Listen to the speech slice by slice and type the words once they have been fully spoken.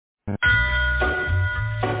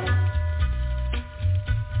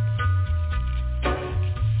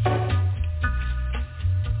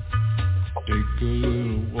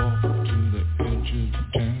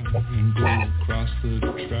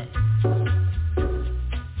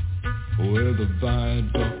the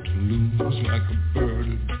viaduct looms like a bird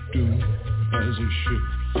of doom as he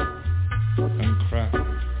shifts and cracks.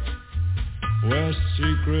 Where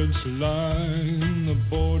secrets lie in the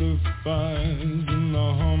border fires and the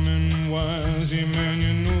humming wires. Yeah, man,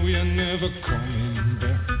 you know you're never coming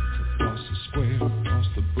back. Across the square, across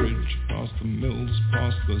the bridge, across the mills,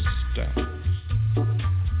 past the stacks.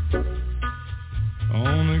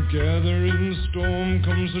 On a gathering storm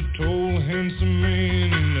comes a tall, handsome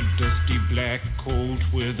man in a dusty black coat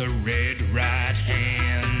with a red right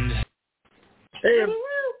hand. Hey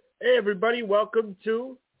everybody, welcome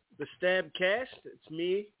to the Stabcast. It's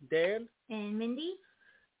me, Dan. And Mindy.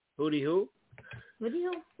 Hooty hoo. Hooty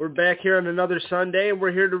hoo. We're back here on another Sunday, and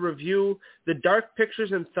we're here to review the Dark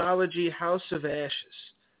Pictures Anthology House of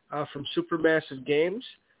Ashes from Supermassive Games.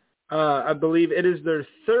 I believe it is their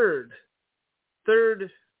third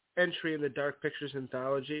entry in the Dark Pictures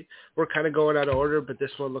Anthology. We're kind of going out of order, but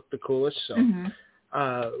this one looked the coolest, so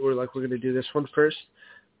we're going to do this one first.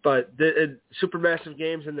 But Supermassive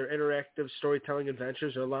Games and their interactive storytelling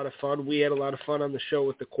adventures are a lot of fun. We had a lot of fun on the show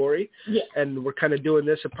with the Quarry, and we're kind of doing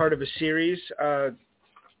this a part of a series, throughout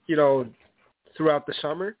the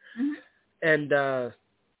summer. And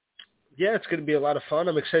it's going to be a lot of fun.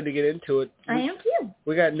 I'm excited to get into it. I am too.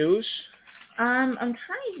 We got news. I'm trying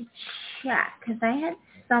to check because I had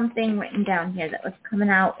something written down here that was coming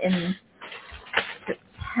out in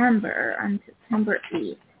September, on September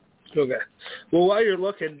 8th. Okay. Well, while you're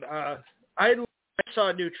looking, I saw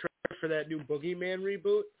a new trailer for that new Boogeyman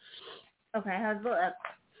reboot. Okay, how's it look?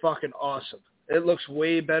 Fucking awesome. It looks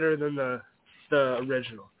way better than the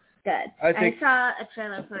original. Good. I saw a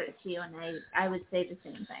trailer for it too, and I would say the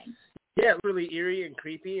same thing. Yeah, really eerie and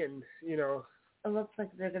creepy, and it looks like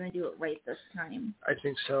they're going to do it right this time. I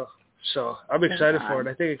think so. So I'm excited for it.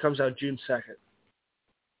 I think it comes out June 2nd.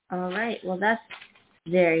 All right. Well, that's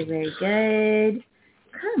very, very good.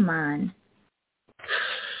 Come on.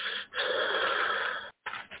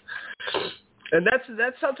 And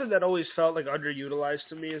that's something that always felt like underutilized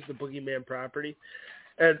to me is the Boogeyman property.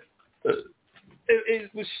 And it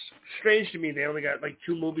was strange to me they only got like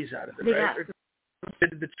 2 movies out of it, right?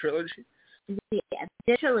 The trilogy? Yeah,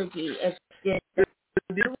 the trilogy is just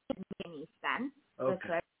doesn't make any sense.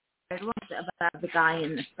 Okay. The third one's about the guy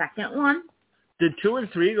in the second one. Did 2 and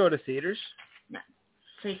 3 go to theaters? No.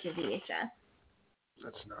 Straight to VHS.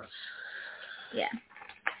 That's nuts. Yeah.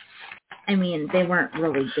 I mean, they weren't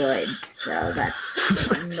really good, so that's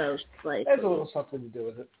most likely. There's a little something to do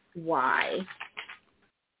with it. Why?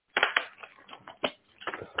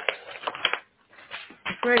 I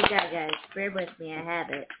swear to God, guys, bear with me, I have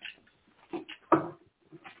it.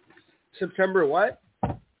 September what?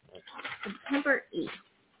 September 8th.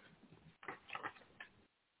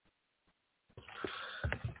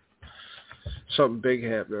 Something big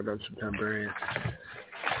happening on September 8th.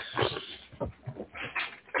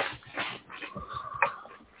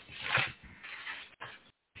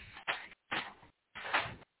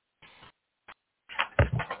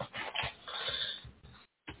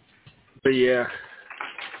 But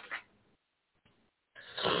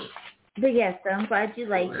yeah, so I'm glad you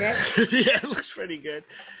liked it. Yeah, it looks pretty good.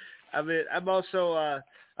 I mean, I'm also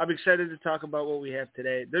I'm excited to talk about what we have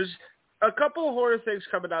today. There's a couple of horror things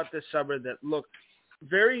coming out this summer that look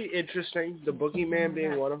very interesting. The Boogeyman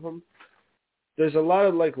being one of them. There's a lot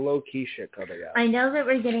of like low key shit coming out. I know that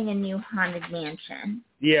we're getting a new Haunted Mansion.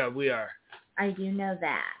 Yeah, we are. I do know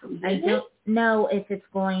that. I don't know if it's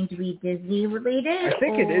going to be Disney related. I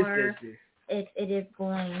think it is Disney. If it is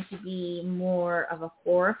going to be more of a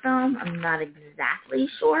horror film, I'm not exactly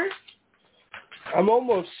sure. I'm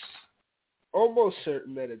almost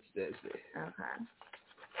certain that it's Disney. Okay.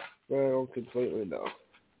 But I don't completely know.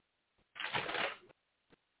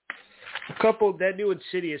 That new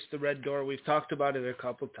Insidious, The Red Door, we've talked about it a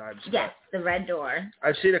couple times. Yes, The Red Door.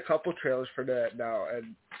 I've seen a couple trailers for that now,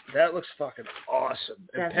 and that looks fucking awesome.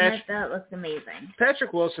 That looks amazing.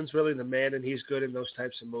 Patrick Wilson's really the man, and he's good in those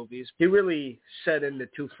types of movies. He really set in the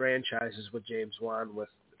 2 franchises with James Wan, with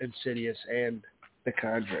Insidious and The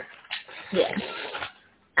Conjuring. Yes,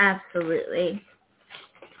 absolutely.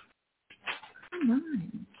 Come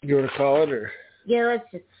on. You want to call it, or? Yeah, let's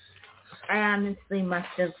just... I honestly must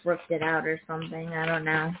have worked it out or something. I don't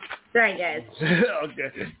know. Sorry, guys.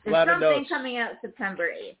 Okay. There's something coming out September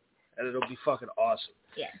 8th. And it'll be fucking awesome.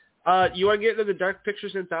 Yeah. You want to get into the Dark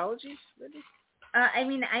Pictures Anthology, Mindy? I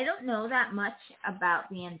mean, I don't know that much about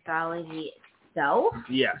the anthology itself.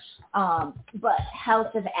 Yes. But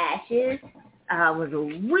House of Ashes was a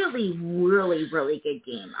really, really, really good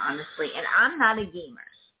game, honestly. And I'm not a gamer.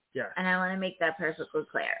 Yeah. And I want to make that perfectly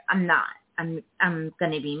clear. I'm not. I'm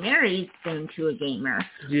going to be married soon to a gamer.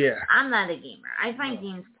 Yeah. I'm not a gamer. I find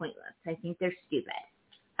games pointless. I think they're stupid.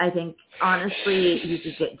 I think, honestly, you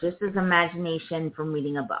could get just as imagination from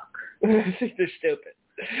reading a book. I think they're stupid.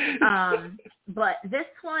 But this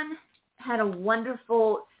one had a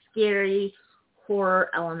wonderful, scary horror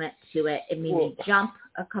element to it. It made me jump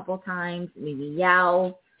a couple times. It made me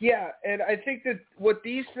yell. Yeah, and I think that what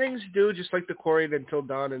these things do, just like the Quarry and Until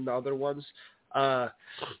Dawn and the other ones,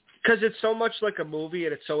 because it's so much like a movie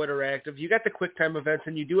and it's so interactive. You got the quick time events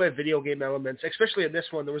and you do have video game elements, especially in this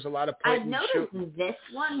one. There was a lot of point. I've noticed this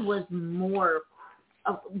one was more.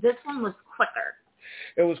 This one was quicker.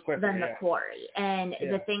 It was quicker than the Quarry. And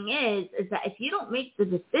the thing is that if you don't make the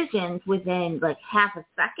decisions within like half a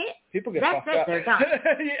second, people get that's fucked it. up. They're done.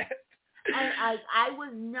 Yeah. And I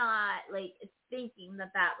was not like thinking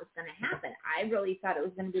that was going to happen. I really thought it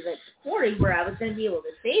was going to be like the Quarry, where I was going to be able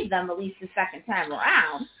to save them at least the second time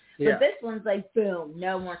around. But this one's like, boom,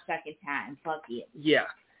 no more second time. Fuck you. Yeah.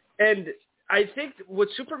 And I think what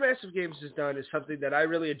Supermassive Games has done is something that I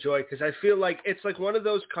really enjoy, because I feel like it's like one of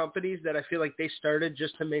those companies that I feel like they started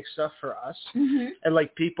just to make stuff for us and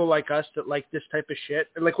like people like us that like this type of shit.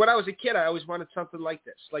 And like when I was a kid, I always wanted something like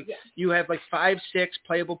this. Like you have like 5, 6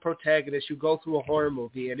 playable protagonists. You go through a horror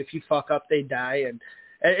movie, and if you fuck up, they die. And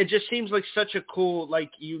it just seems like such a cool,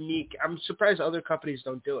 like unique. I'm surprised other companies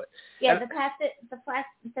don't do it. Yeah, the fact that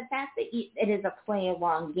it is a play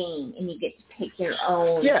along game and you get to pick your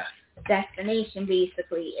own destination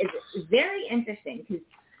basically is very interesting, because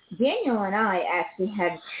Daniel and I actually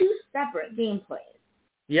had 2 separate gameplays.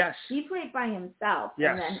 Yes. He played by himself,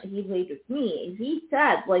 and then he played with me. And he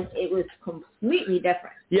said like it was completely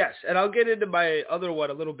different. Yes, and I'll get into my other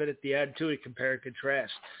one a little bit at the end too, to compare and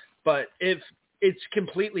contrast. But if it's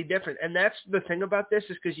completely different. And that's the thing about this,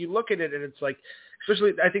 is because you look at it and it's like,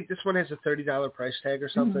 especially I think this one has a $30 price tag or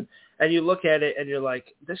something, and you look at it and you're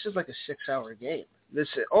like, this is like a 6-hour game. This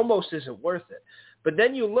almost isn't worth it. But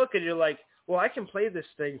then you look and you're like, well, I can play this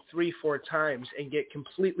thing 3-4 times and get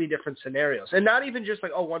completely different scenarios. And not even just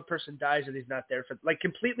like, oh, one person dies and he's not there, for like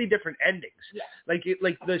completely different endings. Yeah.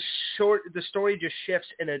 Like the story just shifts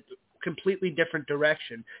in a completely different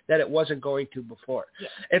direction that it wasn't going to before. Yeah.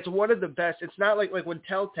 It's one of the best. It's not like when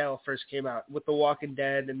Telltale first came out with The Walking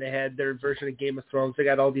Dead and they had their version of Game of Thrones. They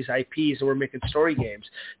got all these IPs and were making story games.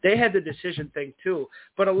 They had the decision thing too,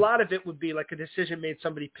 but a lot of it would be like a decision made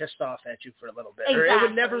somebody pissed off at you for a little bit. Exactly. Or it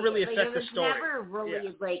would never really affect the story. It was never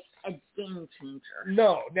really like a game changer.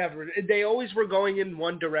 No, never. They always were going in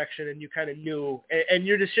one direction and you kind of knew, and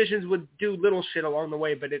your decisions would do little shit along the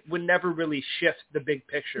way, but it would never really shift the big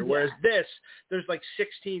picture. Whereas this, there's like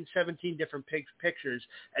 16, 17 different pictures,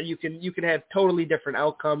 and you can have totally different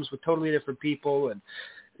outcomes with totally different people, and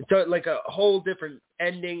like a whole different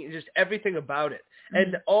ending, just everything about it.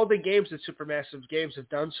 And all the games that Supermassive Games have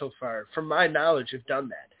done so far, from my knowledge, have done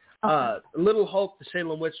that. Okay. Little Hope, the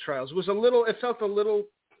Salem Witch Trials, it felt a little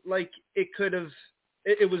like it could have,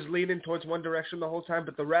 it was leaning towards one direction the whole time,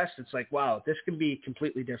 but the rest, it's like, wow, this can be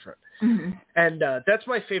completely different. And that's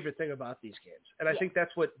my favorite thing about these games. And I think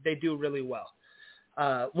that's what they do really well.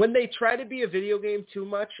 When they try to be a video game too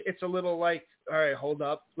much, it's a little like, all right, hold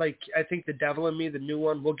up. Like, I think The Devil in Me, the new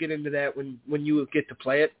one, we'll get into that when you get to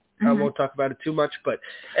play it. I won't talk about it too much, but...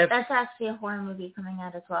 That's actually a horror movie coming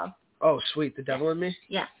out as well. Oh, sweet. The Devil in Me?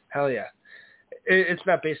 Yeah. Hell yeah. It's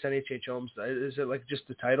not based on H.H. Holmes. Is it like just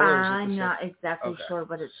the title? Or is it I'm not exactly sure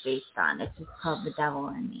what it's based on. It's just called The Devil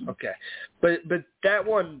in Me. Okay. But that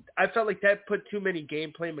one, I felt like that put too many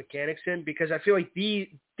gameplay mechanics in, because I feel like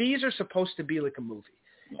these are supposed to be like a movie.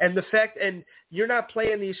 Yeah. And you're not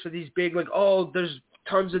playing these for these big, like, oh, there's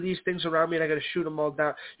tons of these things around me and I got to shoot them all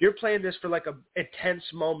down. You're playing this for like a intense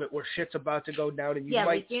moment where shit's about to go down and you might stop. Yeah,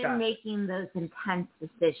 like you're making those intense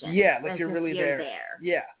decisions. Yeah, like you're really there.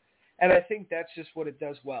 Yeah. And I think that's just what it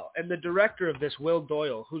does well. And the director of this, Will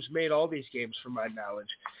Doyle, who's made all these games from my knowledge,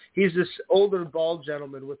 he's this older bald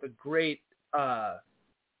gentleman with a great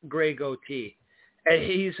gray goatee. And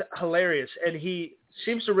he's hilarious. And he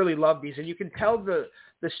seems to really love these. And you can tell the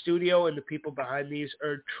studio and the people behind these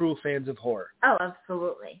are true fans of horror. Oh,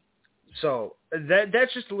 absolutely. So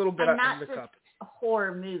that's just a little bit on the cup.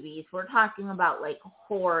 Horror movies. We're talking about like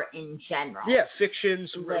horror in general. Yeah,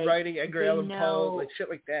 fictions, like, writing Edgar Allan Poe, like shit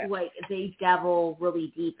like that. Like they delve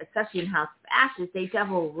really deep, especially in House of Ashes. They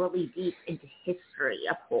delve really deep into history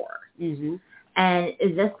of horror. Mm-hmm. And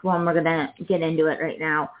this one, we're gonna get into it right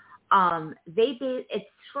now. It's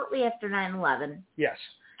shortly after 9/11. Yes.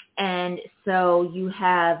 And so you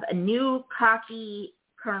have a new cocky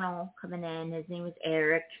colonel coming in. His name is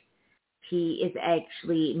Eric. He is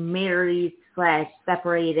actually married /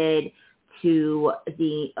 separated to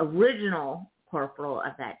the original corporal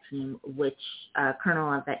of that team,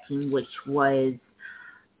 colonel of that team, which was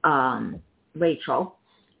Rachel.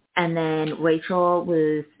 And then Rachel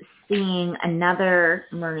was seeing another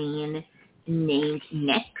Marine named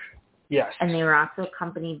Nick. Yes. And they were also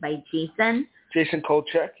accompanied by Jason. Jason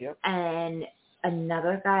Kolchak, yep. And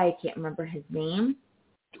another guy, I can't remember his name.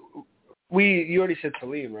 You already said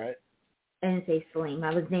Salim, right? I didn't say Salim.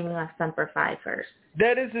 I was naming off Semper Fi first.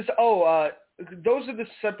 That is this. Those are the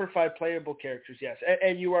Semper Fi playable characters, yes.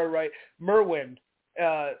 And you are right. Merwin,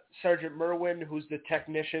 Sergeant Merwin, who's the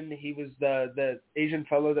technician. He was the Asian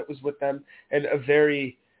fellow that was with them, and a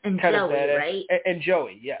very kind Joey, of badass. Right? And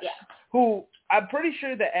Joey, yes. Yeah. Who I'm pretty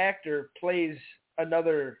sure the actor plays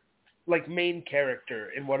another like main character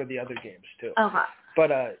in one of the other games too. Okay. But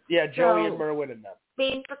Joey and Merwin and them.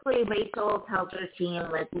 Basically, Rachel tells her team,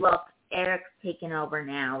 like, look, Eric's taken over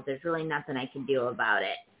now. There's really nothing I can do about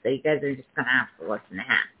it. So you guys are just going to have to listen to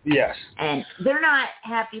him. Yes. And they're not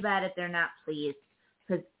happy about it. They're not pleased.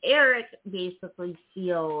 Because Eric basically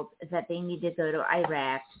feels that they need to go to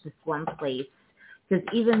Iraq, this one place. Because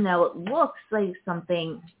even though it looks like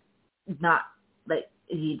something not like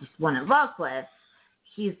you just want to fuck with,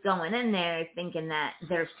 he's going in there thinking that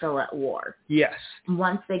they're still at war. Yes.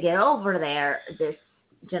 Once they get over there, this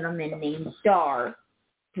gentleman named Dar,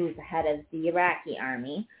 who's the head of the Iraqi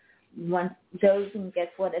army, once goes and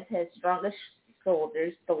gets one of his strongest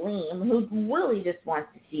soldiers, Salim, who really just wants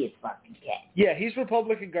to see his fucking kid. Yeah, he's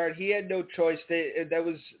Republican Guard. He had no choice. That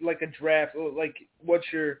was like a draft. Like, once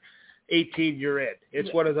you're 18, you're in.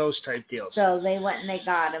 It's one of those type deals. So they went and they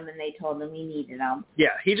got him, and they told him he needed him. Yeah,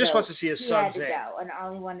 he just wants to see his son. He had to go, and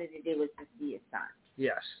all he wanted to do was to see his son.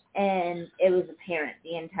 Yes. And it was apparent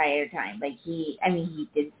the entire time. Like, he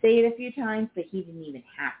did say it a few times, but he didn't even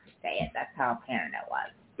have to say it. That's how apparent it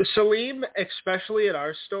was. Salim, especially in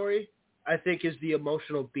our story, I think is the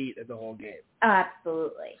emotional beat of the whole game.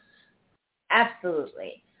 Absolutely.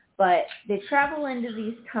 Absolutely. But they travel into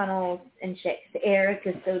these tunnels and shit. Eric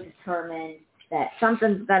is so determined that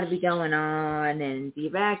something's got to be going on, and the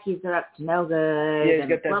Iraqis are up to no good. Yeah, he's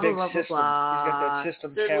got that blah, big blah, system. Blah, he's got that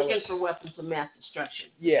system. They're looking for weapons of mass destruction.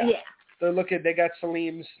 Yeah. Yeah. They got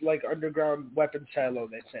Salim's like underground weapon silo,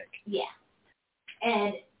 they think. Yeah.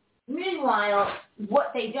 And meanwhile,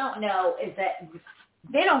 what they don't know is that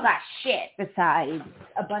they don't got shit besides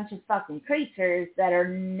a bunch of fucking creatures that are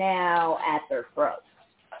now at their throats.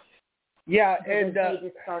 Yeah, and they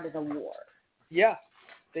just started a war. Yeah,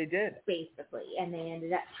 they did. Basically, and they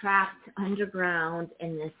ended up trapped underground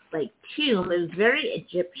in this like tomb. It was very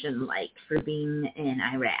Egyptian-like for being in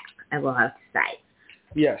Iraq, I will have to say.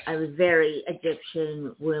 Yes. It was very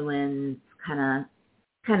Egyptian ruins kind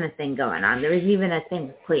of thing going on. There was even a thing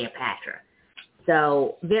with Cleopatra.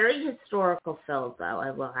 So very historical filled, though,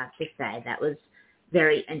 I will have to say. That was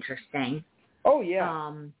very interesting. Oh,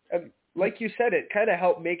 yeah. Like you said, it kind of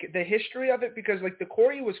helped make it, the history of it, because like the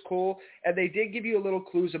quarry was cool, and they did give you a little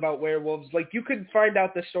clues about werewolves. Like you could find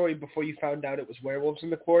out the story before you found out it was werewolves in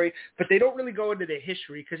the quarry, but they don't really go into the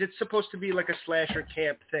history because it's supposed to be like a slasher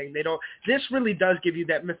camp thing. This really does give you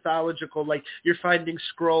that mythological, like you're finding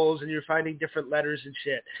scrolls and you're finding different letters and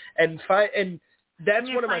shit, and that's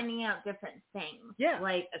you're one of finding out different things. Yeah.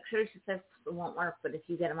 Like a crucifix won't work, but if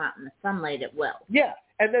you get them out in the sunlight, it will. Yeah.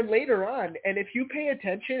 And then later on, and if you pay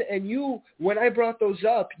attention, and when I brought those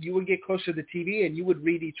up, you would get closer to the TV and you would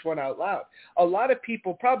read each one out loud. A lot of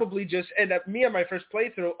people probably just, and me on my first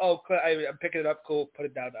playthrough, I'm picking it up, cool, put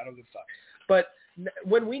it down, I don't give a fuck. But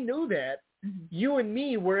when we knew that, you and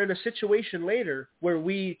me were in a situation later where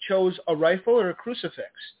we chose a rifle or a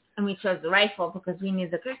crucifix. And we chose the rifle because we knew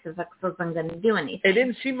the crucifix wasn't going to do anything. It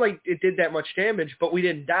didn't seem like it did that much damage, but we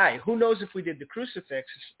didn't die. Who knows if we did the crucifix,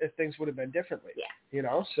 if things would have been differently. Yeah. You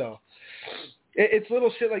know, so it's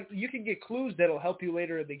little shit like you can get clues that'll help you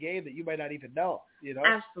later in the game that you might not even know, you know?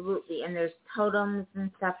 Absolutely. And there's totems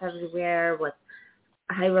and stuff everywhere with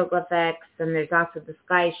hieroglyphics, and there's also this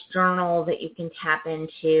guy's journal that you can tap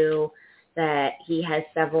into that he has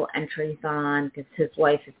several entries on because his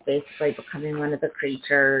wife is basically becoming one of the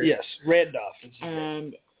creatures. Yes, Randolph is his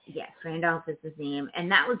name. Yes, Randolph is his name. And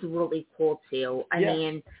that was really cool, too. I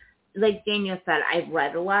mean, like Daniel said, I've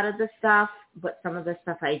read a lot of the stuff, but some of the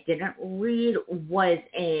stuff I didn't read was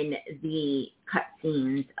in the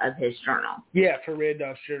cutscenes of his journal. Yeah, for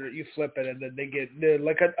Randolph's journal, you flip it, and then they get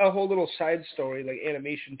like a whole little side story, like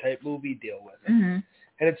animation-type movie deal with it. Mm-hmm.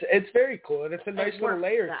 And it's very cool, and it's a nice little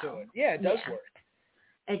layer to it. Yeah, it does work.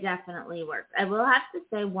 It definitely works. I will have to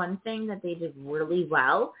say one thing that they did really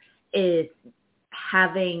well is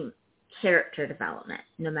having character development,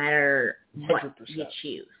 no matter what 100%. you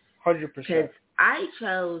choose. 100%. Because I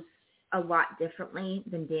chose a lot differently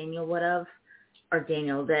than Daniel would have, or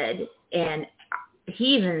Daniel did. And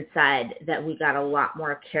he even said that we got a lot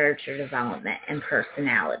more character development and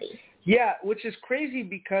personality. Yeah, which is crazy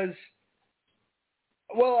because,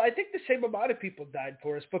 well, I think the same amount of people died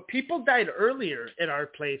for us, but people died earlier in our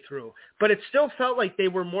playthrough. But it still felt like they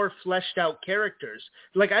were more fleshed out characters.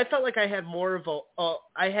 Like I felt like I had more of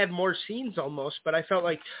I had more scenes almost, but I felt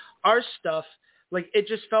like our stuff, like it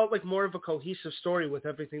just felt like more of a cohesive story with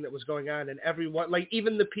everything that was going on, and everyone, like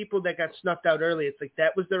even the people that got snuffed out early, it's like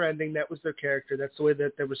that was their ending, that was their character, that's the way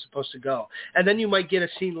that they were supposed to go. And then you might get a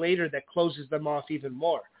scene later that closes them off even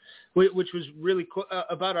more, which was really cool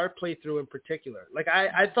about our playthrough in particular. Like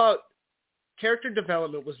I thought character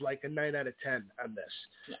development was like a 9 out of 10 on this.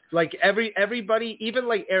 Yeah. Like everybody, even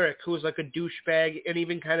like Eric, who was like a douchebag and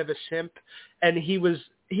even kind of a simp, and he was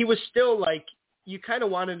still like, you kind of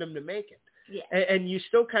wanted him to make it. Yeah. And you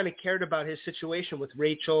still kind of cared about his situation with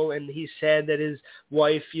Rachel, and he's sad that his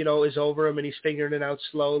wife, is over him and he's figuring it out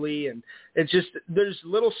slowly. And it's just, there's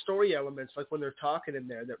little story elements like when they're talking in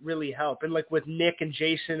there that really help. And like with Nick and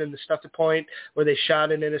Jason and the stuff to point where they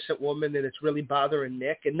shot an innocent woman and it's really bothering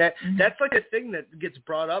Nick. And that's like a thing that gets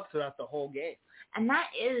brought up throughout the whole game. And that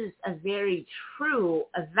is a very true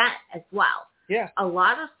event as well. Yeah. A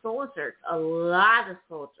lot of soldiers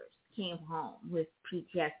came home with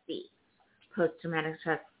PTSD. Post-traumatic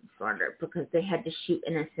stress disorder, because they had to shoot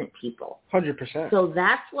innocent people. 100%. So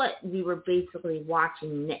that's what we were basically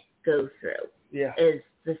watching Nick go through. Yeah. Is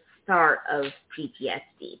the start of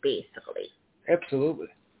PTSD, basically. Absolutely.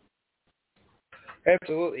 It's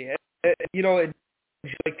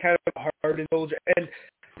like kind of hard and soldier. And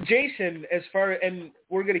Jason, and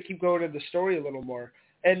we're going to keep going into the story a little more.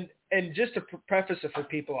 And just to preface it for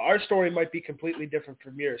people, our story might be completely different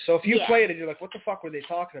from yours. So if you play it and you're like, what the fuck were they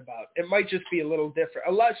talking about? It might just be a little different.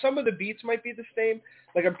 Some of the beats might be the same.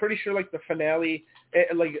 Like I'm pretty sure like the finale,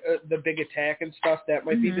 the big attack and stuff, that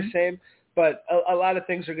might be the same. But a lot of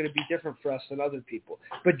things are going to be different for us than other people.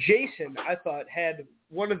 But Jason, I thought, had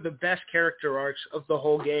one of the best character arcs of the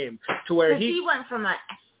whole game, to where he went from a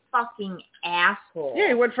fucking asshole. Yeah,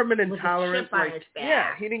 he went from an intolerant,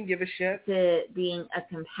 he didn't give a shit, to being a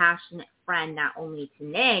compassionate friend, not only to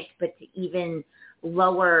Nick, but to even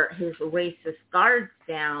lower his racist guards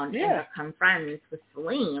down and become friends with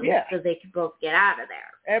Salim so they could both get out of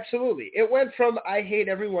there. Absolutely. It went from, I hate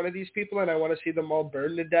every one of these people and I want to see them all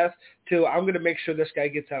burned to death, to I'm going to make sure this guy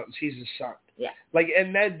gets out and sees his son. Yeah. Like,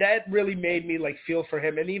 and that really made me like feel for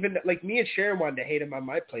him. And even like me and Sharon wanted to hate him on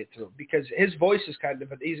my playthrough because his voice is kind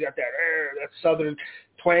of, he's got that southern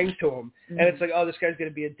twang to him. Mm-hmm. And it's like, oh, this guy's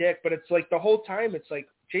going to be a dick. But it's like the whole time it's like,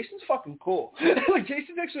 Jason's fucking cool. Like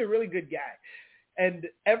Jason's actually a really good guy. And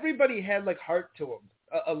everybody had like heart to him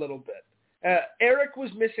a little bit. Eric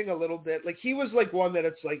was missing a little bit. Like he was like one that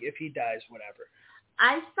it's like, if he dies, whatever.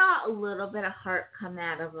 I saw a little bit of heart come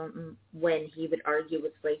out of him when he would argue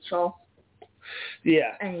with Rachel.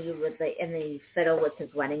 Yeah. And he would and then he'd fiddle with his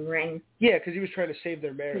wedding ring. Yeah, because he was trying to save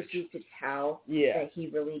their marriage. Because you could tell that he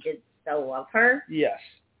really did still love her. Yes.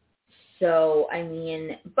 So, I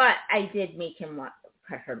mean, but I did make him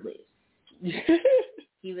cut her loose.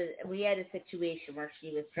 We had a situation where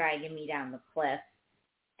she was dragging me down the cliff,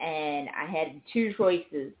 and I had two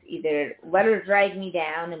choices: either let her drag me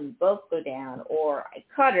down and we both go down, or I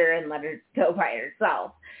cut her and let her go by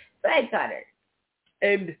herself. So I cut her.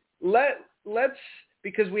 And let's,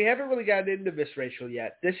 because we haven't really gotten into Miss Rachel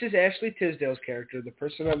yet. This is Ashley Tisdale's character, the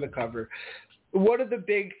person on the cover. One of the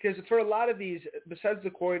big, because for a lot of these, besides the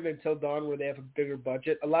Quarry and Until Dawn where they have a bigger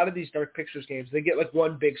budget, a lot of these Dark Pictures games, they get like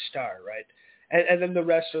one big star, right? And then the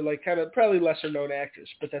rest are like kind of probably lesser known actors,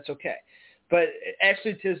 but that's okay. But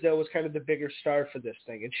Ashley Tisdale was kind of the bigger star for this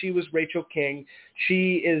thing. And she was Rachel King.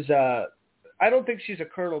 She is, I don't think she's a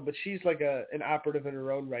colonel, but she's like an operative in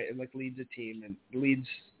her own right and like leads a team and leads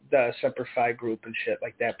the Semper Fi group and shit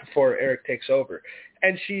like that before Eric takes over.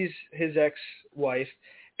 And she's his ex-wife.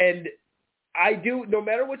 And I do, no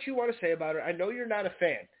matter what you want to say about her, I know you're not a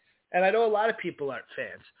fan. And I know a lot of people aren't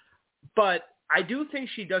fans. But I do think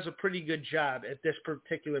she does a pretty good job at this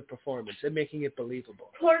particular performance and making it believable.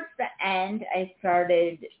 Towards the end, I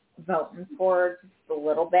started voting for her just a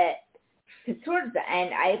little bit. Because towards the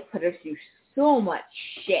end, I put her through so much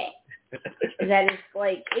shit that it's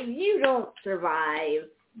like, if you don't survive,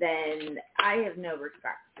 then I have no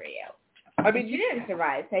respect for you. I mean, she didn't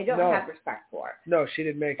survive, so I don't have respect for her. No, she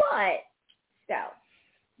didn't make it. But, still.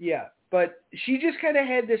 Yeah, but she just kind of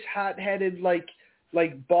had this hot-headed, like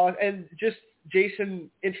boss, and just Jason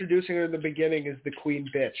introducing her in the beginning as the queen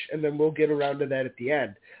bitch, and then we'll get around to that at the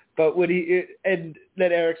end. But and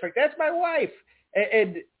then Eric's like, that's my wife.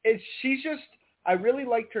 And she's just I really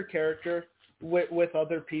liked her character with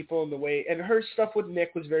other people and the way, and her stuff with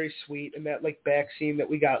Nick was very sweet, and that like back scene that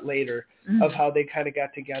we got later of how they kind of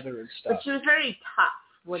got together and stuff. But she was very tough,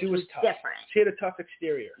 which was tough. different. She had a tough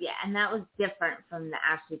exterior. Yeah, and that was different from the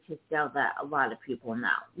Ashley Tisdale that a lot of people know.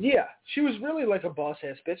 Yeah, she was really like a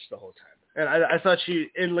boss-ass bitch the whole time. And I thought she's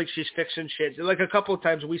fixing shit. Like a couple of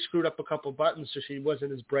times we screwed up a couple buttons so she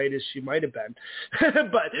wasn't as bright as she might have been.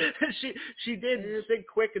 But she did think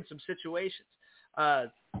quick in some situations.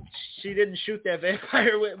 She didn't shoot that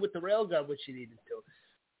vampire with the railgun when she needed to.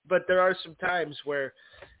 But there are some times where,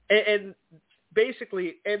 and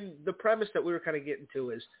basically, and the premise that we were kind of getting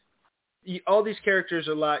to is, all these characters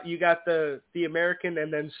are a lot. You got the American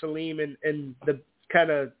and then Salim and the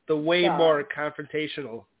kind of the way more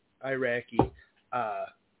confrontational Iraqi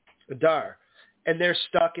Dar, and they're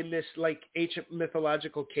stuck in this like ancient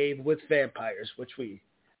mythological cave with vampires,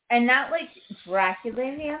 and not like Dracula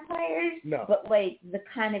vampires, no, but like the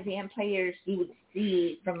kind of vampires you would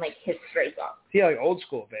see from like history books. Yeah, like old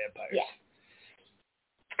school vampires.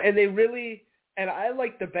 Yeah, and they really. And I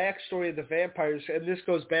like the backstory of the vampires, and this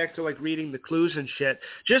goes back to like reading the clues and shit.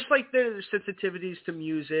 Just like their sensitivities to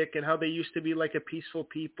music and how they used to be like a peaceful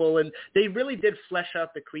people, and they really did flesh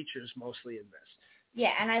out the creatures mostly in this.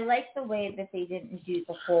 Yeah, and I like the way that they didn't do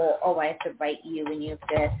the whole, I have to bite you and you have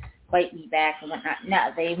to bite me back and whatnot.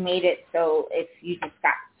 No, they made it so if you just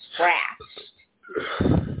got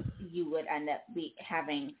scratched, you would end up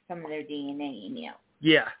having some of their DNA in you.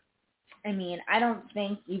 Yeah. I mean, I don't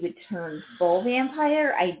think you would turn full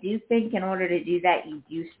vampire. I do think in order to do that, you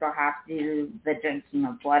do still have to do the drinking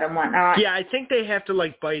of blood and whatnot. Yeah, I think they have to,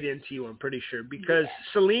 like, bite into you, I'm pretty sure, because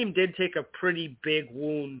Salim did take a pretty big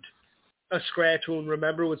wound, a scratch wound.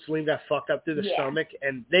 Remember when Salim got fucked up through the stomach?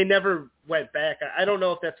 And they never went back. I don't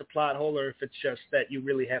know if that's a plot hole or if it's just that you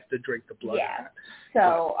really have to drink the blood. Yeah.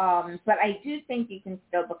 So, but I do think you can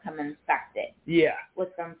still become infected. Yeah. With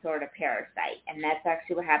some sort of parasite. And that's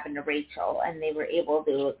actually what happened to Rachel. And they were able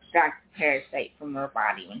to extract the parasite from her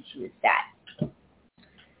body when she was dead.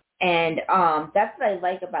 And that's what I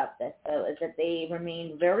like about this, though, is that they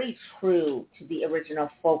remain very true to the original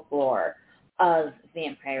folklore of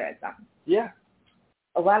vampirism. Yeah.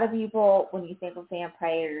 A lot of people, when you think of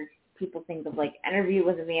vampires, people think of, like, Interview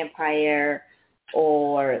with a Vampire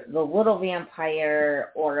or The Little Vampire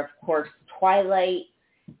or, of course, Twilight.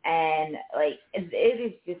 And, like,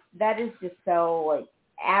 that is just so, like,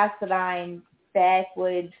 acidine,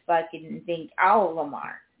 backwoods, fucking think all of them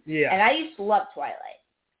are. Yeah. And I used to love Twilight.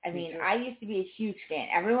 I mean, I used to be a huge fan.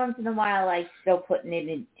 Every once in a while, I still putting it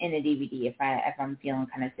in a DVD if I'm feeling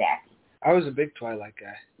kind of sappy. I was a big Twilight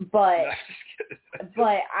guy. But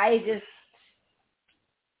I just,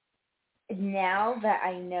 now that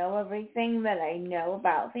I know everything that I know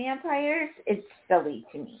about vampires, it's silly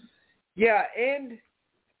to me. Yeah, and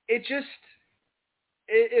it just,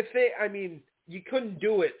 you couldn't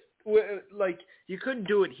do it. Like, you couldn't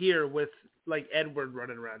do it here with, like, Edward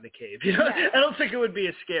running around the cave. You know, I don't think it would be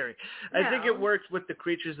as scary. No. I think it worked with the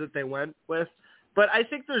creatures that they went with. But I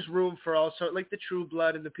think there's room for also, like, the True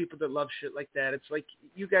Blood and the people that love shit like that. It's like,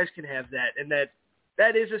 you guys can have that. And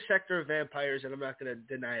that is a sector of vampires, and I'm not going to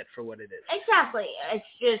deny it for what it is. Exactly. It's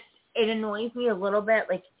just, it annoys me a little bit,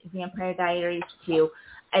 like Vampire Diaries too.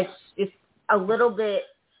 It's just a little bit,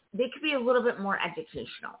 they could be a little bit more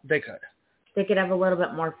educational. They could. They could have a little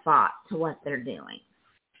bit more thought to what they're doing.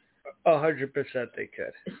 100% they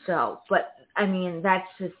could. So, but, I mean, that's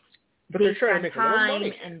just, but they're trying to make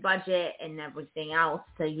time and budget and everything else,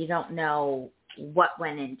 so you don't know what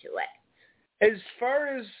went into it. As far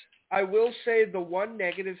as, I will say the one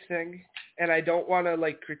negative thing, and I don't want to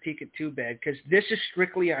like critique it too bad, because this is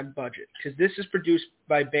strictly on budget, because this is produced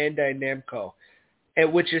by Bandai Namco,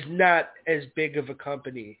 which is not as big of a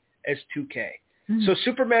company as 2K. Mm-hmm. So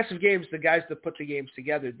Supermassive Games, the guys that put the games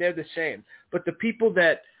together, they're the same. But the people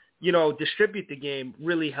that, you know, distribute the game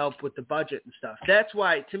really help with the budget and stuff. That's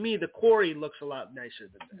why, to me, the quarry looks a lot nicer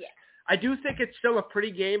than this. Yeah. I do think it's still a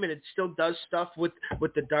pretty game, and it still does stuff with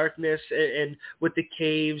the darkness and with the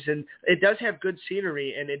caves, and it does have good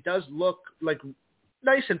scenery, and it does look like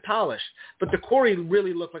nice and polished. But the quarry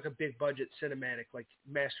really looked like a big budget cinematic, like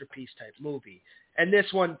masterpiece type movie. And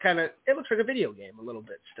this one it looks like a video game a little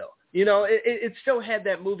bit still. You know, it still had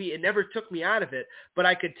that movie. It never took me out of it, but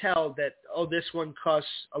I could tell that, this one costs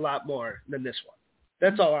a lot more than this one.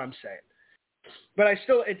 That's all I'm saying. But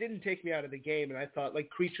it didn't take me out of the game, and I thought, like,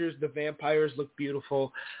 creatures, the vampires look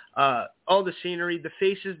beautiful. All the scenery, the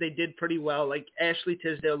faces, they did pretty well. Like, Ashley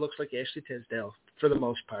Tisdale looks like Ashley Tisdale for the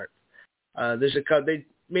most part. They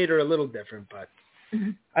made her a little different, but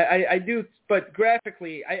I do. But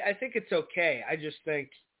graphically, I think it's okay. I just think,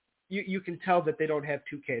 you can tell that they don't have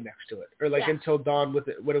 2K next to it, or like Until Dawn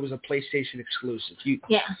when it was a PlayStation exclusive.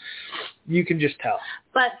 You can just tell.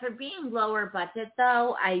 But for being lower budget,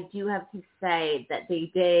 though, I do have to say that they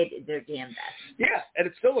did their damn best. Yeah, and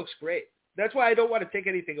it still looks great. That's why I don't want to take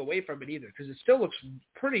anything away from it either, because it still looks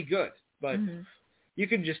pretty good. But you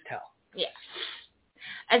can just tell. Yeah.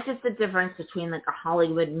 It's just the difference between like a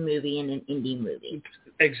Hollywood movie and an indie movie.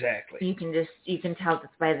 Exactly. You can tell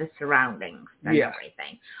just by the surroundings and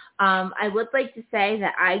everything. I would like to say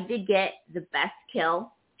that I did get the best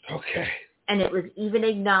kill. Okay. And it was even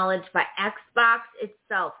acknowledged by Xbox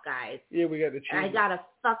itself, guys. Yeah, we got an achievement. I got a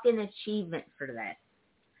fucking achievement for this.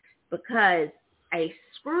 Because I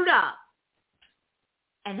screwed up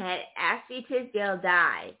and had Ashley Tisdale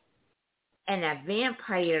die, and a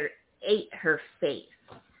vampire ate her face.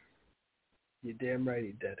 You're damn right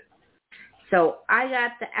he did. So I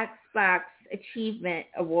got the Xbox Achievement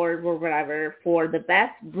Award or whatever for the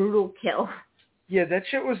best brutal kill. Yeah, that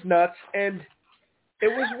shit was nuts, and it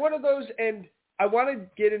was one of those, and I want to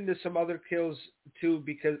get into some other kills too,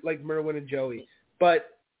 because like Merwin and Joey,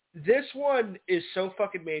 but this one is so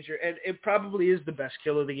fucking major, and it probably is the best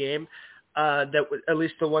kill of the game, that at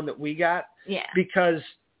least the one that we got. Yeah. Because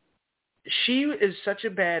she is such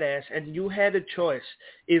a badass, and you had a choice,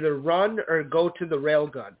 either run or go to the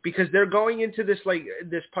railgun, because they're going into this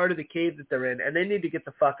part of the cave that they're in, and they need to get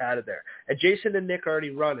the fuck out of there. And Jason and Nick are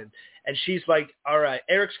already running, and she's like, all right,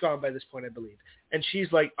 Eric's gone by this point, I believe. And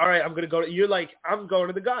she's like, all right, I'm going to go. You're like, I'm going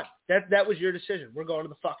to the gun. That was your decision. We're going to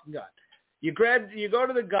the fucking gun. You go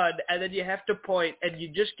to the gun, and then you have to point, and you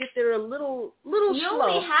just get there a little slow. You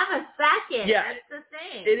only have a second. Yeah, that's the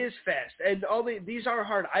thing. It is fast, and these are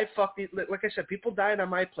hard. Like I said, people died on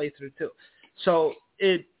my playthrough too, so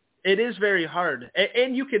it is very hard.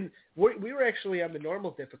 And you can. We were actually on the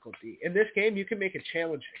normal difficulty in this game. You can make it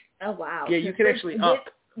challenging. Oh wow! Yeah, you can actually up.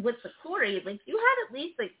 With the Corey, like you had at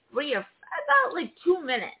least like 2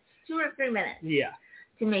 or 3 minutes. Yeah.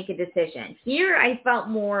 To make a decision. Here, I felt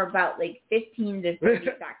more about like 15 to 30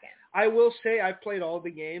 seconds. I will say I've played all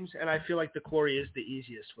the games, and I feel like the quarry is the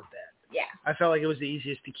easiest with that. Yeah. I felt like it was the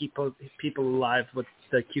easiest to keep people alive with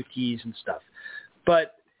the Q keys and stuff.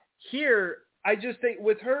 But here, I just think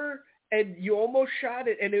with her, and you almost shot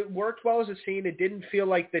it, and it worked well as a scene. It didn't feel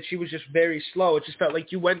like that she was just very slow. It just felt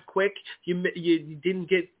like you went quick. You didn't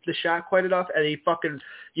get the shot quite enough, and he fucking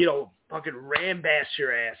ram-bass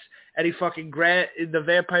your ass. And he fucking the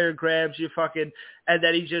vampire grabs you fucking, and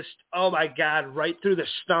then he just, oh my God, right through the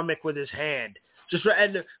stomach with his hand. Just,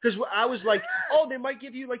 and because I was like, oh, they might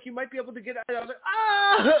give you, like, you might be able to get out. And I was like,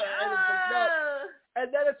 ah! And it's like, no.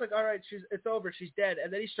 And then it's like, all right, it's over. She's dead.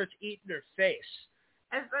 And then he starts eating her face.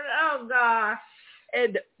 It's like, oh gosh.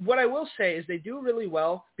 And what I will say is they do really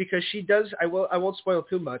well, because she does, I won't spoil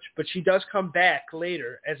too much, but she does come back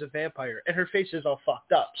later as a vampire, and her face is all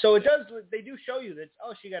fucked up. So they do show you that,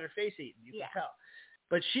 oh, she got her face eaten. You can tell.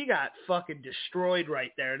 But she got fucking destroyed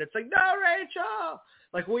right there. And it's like, no, Rachel!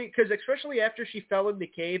 Like, because especially after she fell in the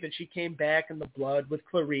cave and she came back in the blood with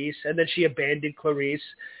Clarice, and then she abandoned Clarice,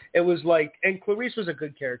 it was like, and Clarice was a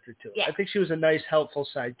good character too. Yeah. I think she was a nice, helpful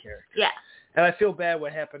side character. Yeah. And I feel bad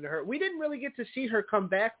what happened to her. We didn't really get to see her come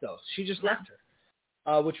back, though. She just left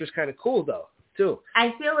her, which was kind of cool, though, too.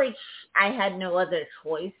 I feel like I had no other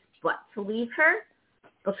choice but to leave her,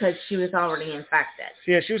 because she was already infected.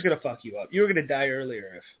 Yeah, she was going to fuck you up. You were going to die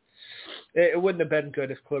earlier. It wouldn't have been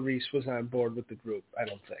good if Clarice was on board with the group, I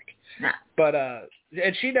don't think. No. But,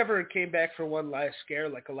 and she never came back for one last scare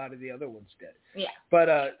like a lot of the other ones did. Yeah. But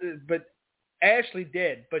Ashley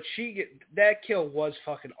did, but that kill was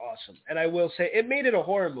fucking awesome. And I will say, it made it a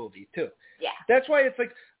horror movie, too. Yeah. That's why it's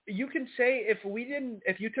like, you can say,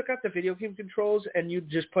 if you took out the video game controls and you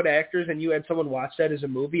just put actors and you had someone watch that as a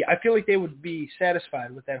movie, I feel like they would be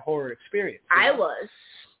satisfied with that horror experience. I was.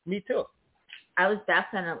 Me too. I was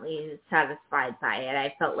definitely satisfied by it.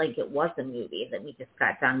 I felt like it was a movie that we just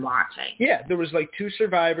got done watching. Yeah, there was like 2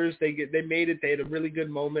 survivors. They made it. They had a really good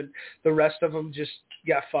moment. The rest of them just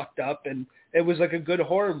got fucked up, and it was like a good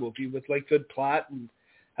horror movie with like good plot, and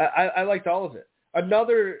I liked all of it.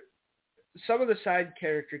 Some of the side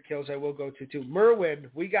character kills I will go to too. Merwin,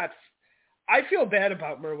 I feel bad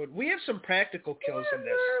about Merwin. We have some practical kills in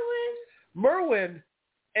this. Merwin,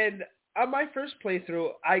 and on my first playthrough,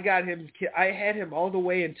 I had him all the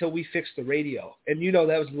way until we fixed the radio. And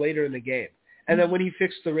that was later in the game. And then when he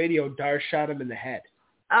fixed the radio, Dar shot him in the head.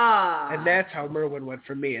 And that's how Merwin went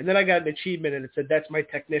for me. And then I got an achievement, and it said, that's my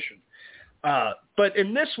technician. But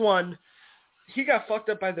in this one, he got fucked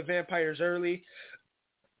up by the vampires early.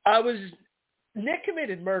 Nick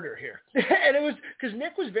committed murder here. And it was because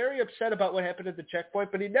Nick was very upset about what happened at the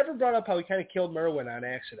checkpoint, but he never brought up how he kind of killed Merwin on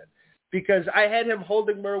accident. Because I had him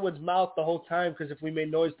holding Merwin's mouth the whole time because if we made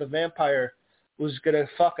noise, the vampire was going to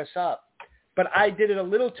fuck us up. But I did it a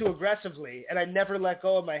little too aggressively, and I never let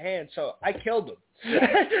go of my hand, so I killed him.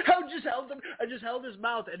 I just held his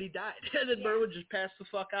mouth, and he died. And then Merwin just passed the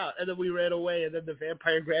fuck out, and then we ran away, and then the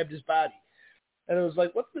vampire grabbed his body. And it was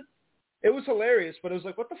like, what the... It was hilarious, but it was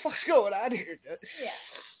like, what the fuck's going on here?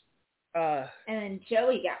 Yeah. And then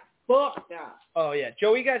Joey got fucked up. Oh, yeah.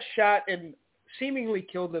 Joey got shot and seemingly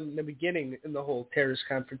killed in the beginning in the whole terrorist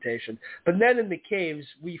confrontation. But then in the caves,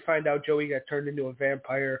 we find out Joey got turned into a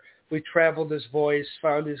vampire. We traveled his voice,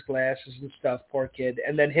 found his glasses and stuff, poor kid.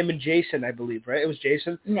 And then him and Jason, I believe, right? It was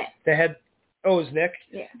Jason? Nick. They had, oh, it was Nick?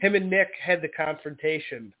 Yeah. Him and Nick had the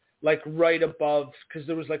confrontation, like right above, because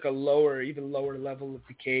there was like a lower, even lower level of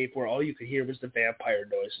the cave where all you could hear was the vampire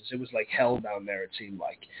noises. It was like hell down there, it seemed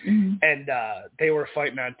like. Mm-hmm. And they were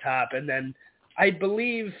fighting on top. And then I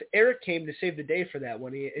believe Eric came to save the day for that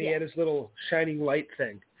one. He had his little shining light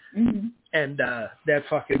thing. Mm-hmm. And that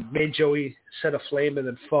fucking made Joey set a flame and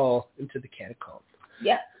then fall into the catacomb.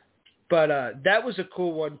 Yeah. But that was a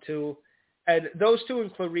cool one, too. And those two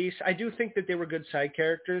and Clarice, I do think that they were good side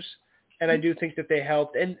characters. And I do think that they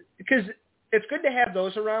helped. And because it's good to have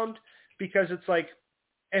those around because it's like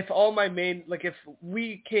if all my main, like if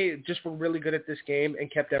we just were really good at this game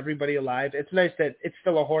and kept everybody alive, it's nice that it's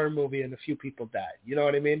still a horror movie and a few people died. You know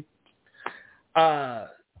what I mean?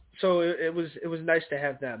 So it was nice to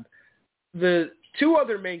have them. The two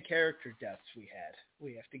other main character deaths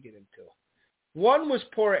we have to get into. One was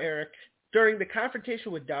poor Eric. During the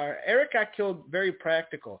confrontation with Dar, Eric got killed very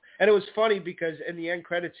practical. And it was funny because in the end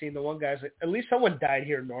credit scene, the one guy's like, at least someone died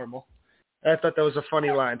here normal. I thought that was a funny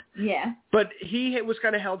line. Yeah. But he was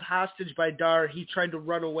kind of held hostage by Dar. He tried to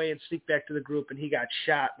run away and sneak back to the group, and he got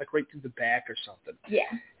shot, like right through the back or something. Yeah.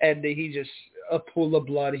 And he just, a pool of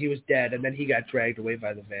blood, he was dead, and then he got dragged away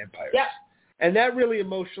by the vampires. Yeah. And that really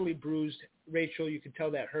emotionally bruised Rachel. You could tell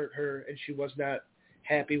that hurt her, and she was not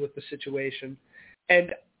happy with the situation.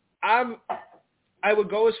 And I would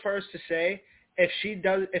go as far as to say if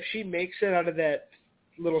she makes it out of that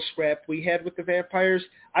little scrap we had with the vampires,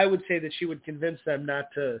 I would say that she would convince them not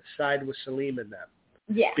to side with Salim and them.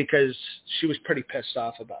 Yeah. Because she was pretty pissed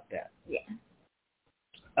off about that.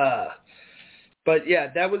 Yeah. But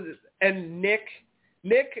yeah, that was, and Nick,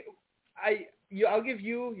 I'll give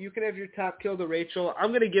you can have your top kill to Rachel. I'm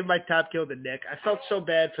going to give my top kill to Nick. I felt so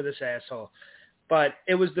bad for this asshole. But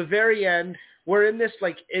it was the very end. We're in this,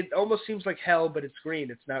 like, it almost seems like hell, but it's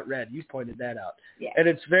green. It's not red. You pointed that out. Yeah. And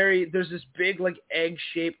there's this big, like,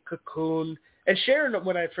 egg-shaped cocoon. And Sharon,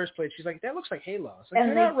 when I first played, she's like, that looks like Halo. Like,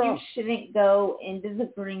 and, like, you shouldn't go into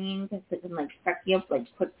the green because it can, like, suck you up, like,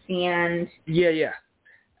 quicksand. Yeah.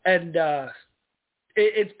 And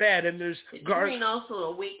it's bad. And there's... green also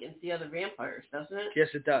awakens the other vampires, doesn't it? Yes,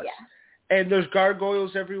 it does. Yeah. And there's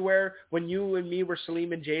gargoyles everywhere. When you and me were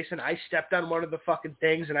Salim and Jason, I stepped on one of the fucking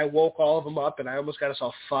things, and I woke all of them up, and I almost got us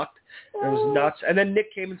all fucked. It was nuts. And then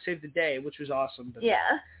Nick came and saved the day, which was awesome.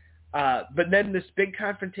 But, but then this big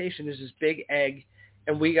confrontation, there's this big egg,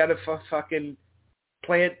 and we got to fucking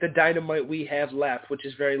plant the dynamite we have left, which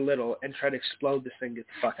is very little, and try to explode this thing, get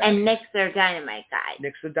the fuck out. And Nick's their dynamite guy.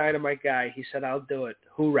 Nick's the dynamite guy. He said, I'll do it.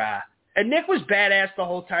 Hoorah. And Nick was badass the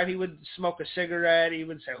whole time. He would smoke a cigarette. He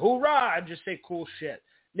would say, hoorah, and just say cool shit.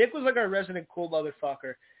 Nick was like our resident cool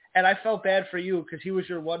motherfucker. And I felt bad for you because he was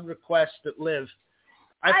your one request to live.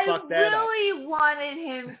 I fucked that up. I really wanted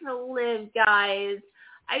him to live, guys.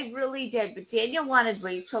 I really did. But Daniel wanted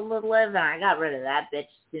Rachel to live, and I got rid of that bitch as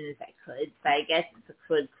soon as I could. So I guess it's a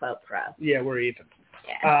quid pro quo. Yeah, we're even.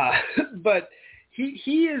 Yeah. But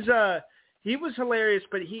he is... He was hilarious,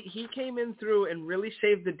 but he came in through and really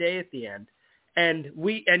saved the day at the end. And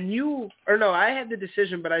I had the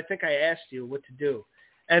decision, but I think I asked you what to do.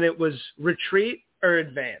 And it was retreat or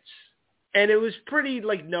advance. And it was pretty,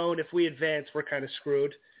 like, known if we advance, we're kind of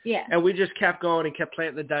screwed. Yeah. And we just kept going and kept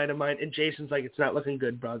planting the dynamite. And Jason's like, it's not looking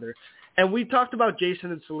good, brother. And we talked about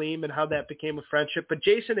Jason and Salim and how that became a friendship. But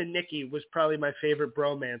Jason and Nikki was probably my favorite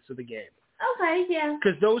bromance of the game. Okay, yeah.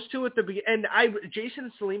 Because those two at the beginning, and Jason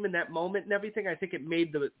and Salim in that moment and everything, I think it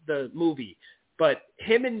made the movie. But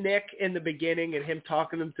him and Nick in the beginning and him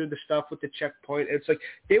talking them through the stuff with the checkpoint, it's like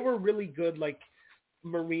they were really good, like,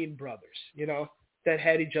 Marine brothers, you know, that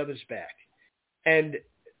had each other's back. And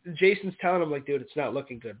Jason's telling him, like, dude, it's not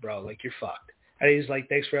looking good, bro. Like, you're fucked. And he's like,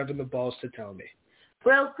 thanks for having the balls to tell me.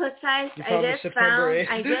 Real quick, guys, I just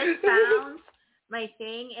found my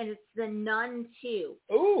thing, and it's The Nun 2.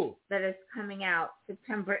 Ooh. That is coming out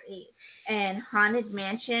September 8th. And Haunted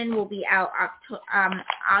Mansion will be out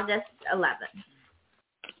August 11th.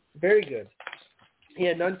 Very good.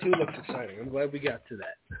 Yeah, Nun 2 looks exciting. I'm glad we got to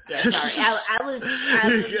that. Yeah, sorry. I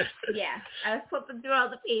was flipping through all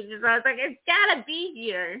the pages. I was like, it's gotta be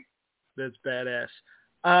here. That's badass.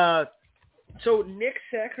 So Nick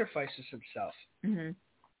sacrifices himself. Mm-hmm.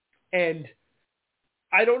 And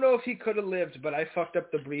I don't know if he could have lived, but I fucked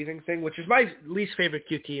up the breathing thing, which is my least favorite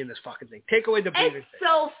QT in this fucking thing. Take away the breathing thing. It's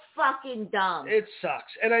so fucking dumb. It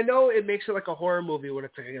sucks. And I know it makes it like a horror movie when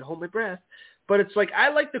it's like, I can hold my breath. But it's like, I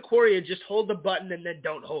like the Quarry of just hold the button and then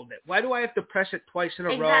don't hold it. Why do I have to press it twice in a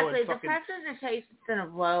row? Exactly. The presses are twice in a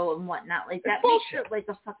row and whatnot. Like, that bullshit. makes it like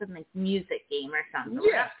a fucking like music game or something.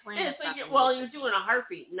 Yeah. It's like you're doing a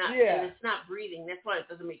heartbeat, and it's not breathing. That's why it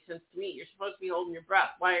doesn't make sense to me. You're supposed to be holding your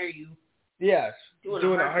breath. Why are you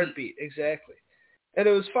doing a heartbeat? Exactly. And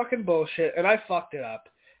it was fucking bullshit, and I fucked it up.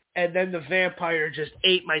 And then the vampire just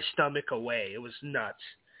ate my stomach away. It was nuts.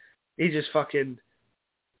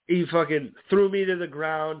 He fucking threw me to the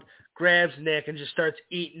ground, grabs Nick, and just starts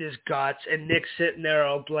eating his guts. And Nick's sitting there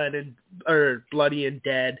all bloody and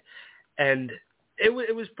dead. And it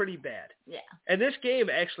was pretty bad. Yeah. And this game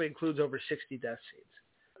actually includes over 60 death scenes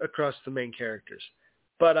across the main characters.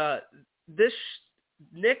 But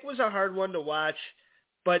Nick was a hard one to watch.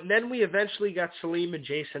 But then we eventually got Salim and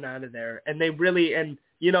Jason out of there. And they're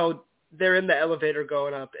in the elevator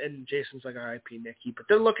going up. And Jason's like, R.I.P. Nicky. But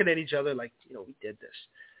they're looking at each other like, we did this.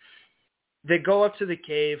 They go up to the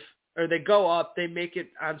cave, or they go up, they make it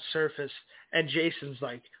on surface, and Jason's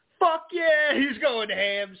like, fuck yeah, he's going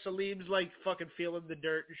ham. Salim's like fucking feeling the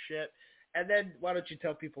dirt and shit. And then, why don't you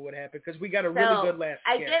tell people what happened? Because we got a really good last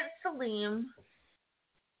scare. I get Salim.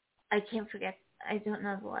 I can't forget. I don't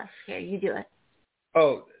know the last scare. You do it.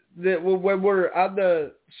 Oh, when we're on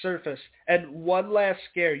the surface, and one last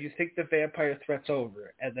scare, you think the vampire threat's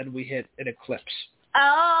over, and then we hit an eclipse.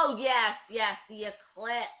 Oh, yes, the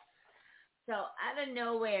eclipse. So out of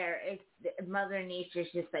nowhere, Mother Nature's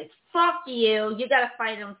just like, fuck you. You got to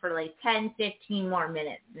fight them for like 10, 15 more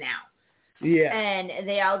minutes now. Yeah. And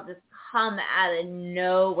they all just come out of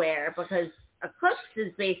nowhere because eclipse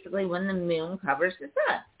is basically when the moon covers the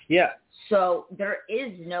sun. Yeah. So there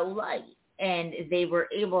is no light. And they were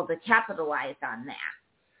able to capitalize on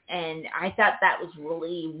that. And I thought that was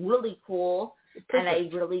really, really cool. Perfect. And I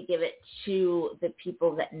really give it to the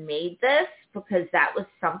people that made this because that was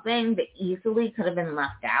something that easily could have been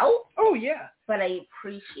left out. Oh, yeah. But I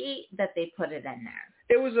appreciate that they put it in there.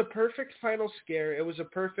 It was a perfect final scare. It was a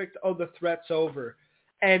perfect, the threat's over.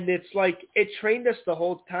 And it's like, it trained us the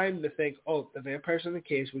whole time to think, the vampires in the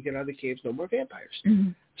caves, we get out of the caves, no more vampires.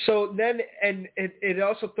 Mm-hmm. So then, and it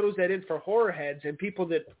also throws that in for horror heads and people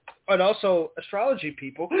and also astrology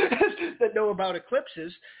people that know about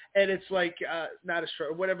eclipses. And it's like,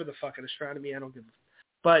 whatever the fucking astronomy, I don't give a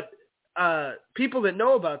but people that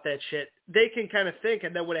know about that shit, they can kind of think,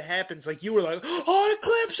 and then when it happens, like you were like, an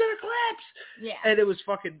eclipse. Yeah. And it was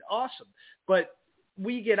fucking awesome. But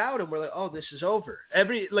we get out and we're like, this is over. I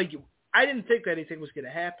didn't think anything was going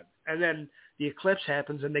to happen. And then the eclipse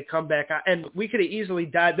happens and they come back out. And we could have easily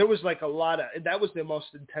died. There was like that was the most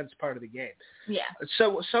intense part of the game. Yeah.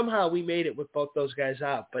 So somehow we made it with both those guys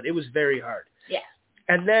out, but it was very hard. Yeah.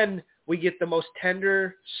 And then we get the most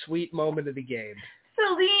tender, sweet moment of the game.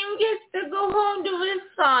 Salim gets to go home to his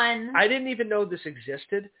son. I didn't even know this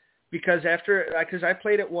existed. Because I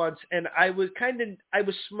played it once, and I was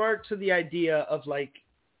smart to the idea of like,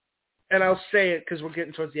 and I'll say it because we're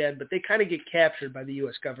getting towards the end, but they kind of get captured by the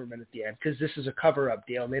U.S. government at the end because this is a cover-up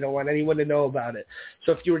deal, and they don't want anyone to know about it.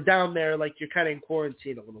 So if you were down there, like you're kind of in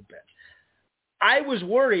quarantine a little bit. I was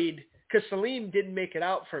worried because Salim didn't make it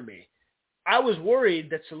out for me. I was worried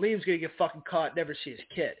that Salim's going to get fucking caught and never see his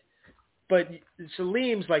kid. But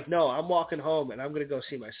Salim's like, no, I'm walking home, and I'm going to go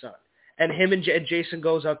see my son. And him and Jason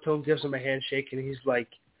goes up to him, gives him a handshake, and he's like,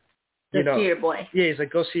 Go see your boy. Yeah, he's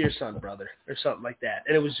like, go see your son, brother, or something like that.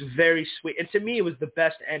 And it was very sweet. And to me, it was the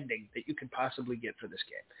best ending that you could possibly get for this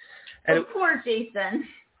game. And poor Jason.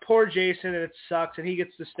 Poor Jason, and it sucks, and he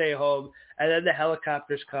gets to stay home. And then the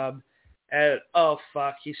helicopters come, and oh,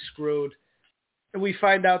 fuck, he's screwed. And we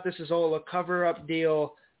find out this is all a cover-up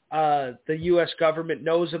deal. The U.S. government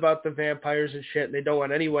knows about the vampires and shit, and they don't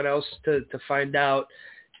want anyone else to find out.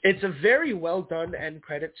 It's a very well done end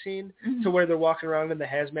credit scene to where they're walking around in the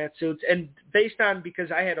hazmat suits. And based on, because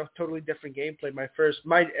I had a totally different gameplay,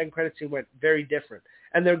 my end credit scene went very different.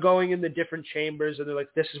 And they're going in the different chambers and they're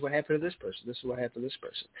like, this is what happened to this person. This is what happened to this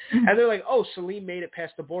person. And they're like, Salim made it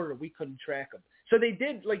past the border. We couldn't track him. So they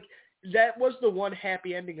did, like, that was the one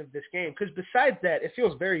happy ending of this game. Because besides that, it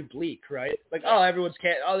feels very bleak, right? Like, oh, everyone's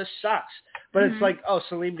oh, this sucks. But it's like, oh,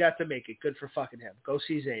 Salim got to make it. Good for fucking him. Go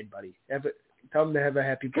see Zane, buddy. Tell him to have a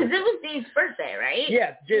happy birthday. Because it was Zane's birthday, right?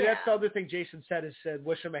 Yeah, that's the other thing Jason said is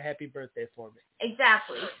wish him a happy birthday for me.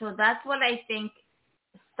 Exactly. So that's what I think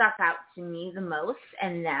stuck out to me the most,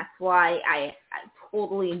 and that's why I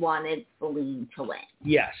totally wanted Salim to win.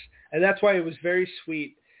 Yes, and that's why it was very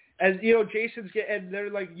sweet. And, Jason's and they're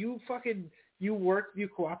like, you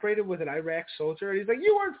cooperated with an Iraq soldier? And he's like,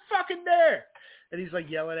 you weren't fucking there! And he's like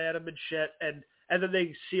yelling at him and shit, and then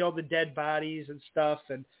they see all the dead bodies and stuff,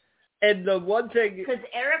 and the one thing... Because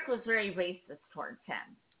Eric was very racist towards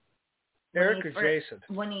him. Eric or Jason?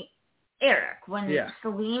 Eric, when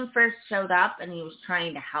Salim first showed up and he was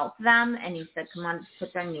trying to help them, and he said, come on, just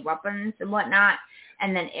put down your weapons and whatnot,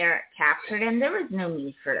 and then Eric captured him, there was no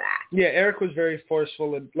need for that. Yeah, Eric was very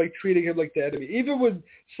forceful and, like, treating him like the enemy. Even when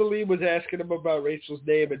Salim was asking him about Rachel's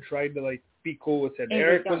name and trying to, like, be cool with him,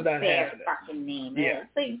 Eric was not having it. Fucking name. Yeah. It's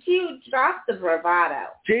like, dude, drop the bravado.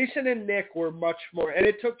 Jason and Nick were much more, and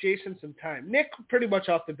it took Jason some time. Nick pretty much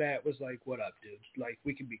off the bat was like, what up, dude? Like,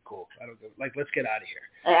 we can be cool. Let's get out of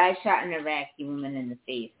here. I shot an Iraqi woman in the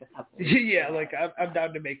face a couple of yeah, like, I'm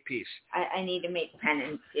down to make peace. I need to make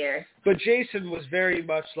penance here. But Jason was very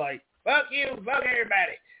much like, fuck you, fuck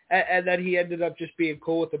everybody. And then he ended up just being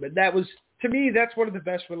cool with them. And that was, to me, that's one of the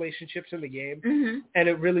best relationships in the game. Mm-hmm. And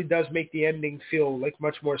it really does make the ending feel like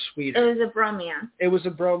much more sweet. It was a bromance. It was a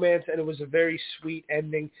bromance, and it was a very sweet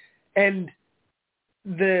ending. And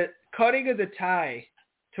the cutting of the tie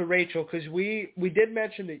to Rachel, because we did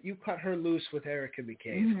mention that you cut her loose with Eric in the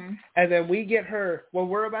cave. Mm-hmm. And then we get her, when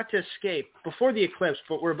we're about to escape, before the eclipse,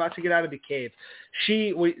 but we're about to get out of the cave,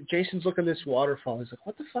 Jason's looking at this waterfall. He's like,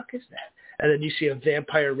 what the fuck is that? And then you see a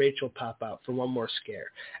vampire Rachel pop out for one more scare.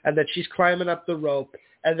 And then she's climbing up the rope,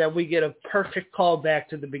 and then we get a perfect call back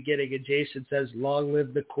to the beginning, and Jason says, long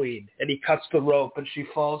live the queen. And he cuts the rope, and she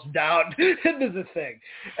falls down into the thing.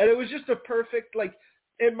 And it was just a perfect, like,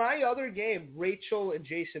 in my other game, Rachel and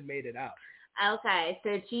Jason made it out. Okay,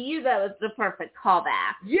 so to you that was the perfect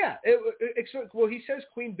callback. Yeah, well, he says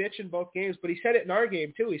queen bitch in both games, but he said it in our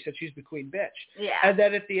game too. He said she's the queen bitch. Yeah. And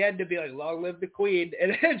then at the end to be like, long live the queen,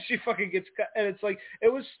 and then she fucking gets cut. And it's like,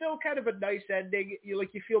 it was still kind of a nice ending. You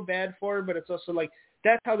feel bad for her, but it's also like,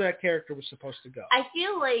 that's how that character was supposed to go. I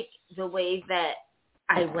feel like the way that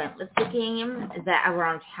I went with the game, that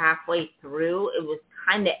around halfway through, it was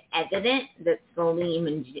kind of evident that Salim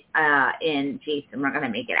and Jason were going to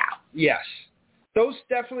make it out. Yes. Those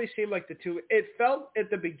definitely seemed like the two. It felt at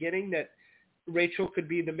the beginning that Rachel could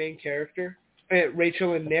be the main character.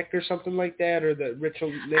 Rachel and Nick or something like that, or the Rachel,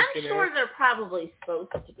 Nick I'm and sure Eric. they're probably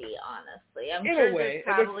supposed to be, honestly. I'm in sure a way,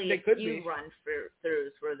 there's probably they a few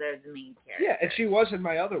run-throughs where they're the main character. Yeah, and she was in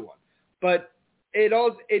my other one. But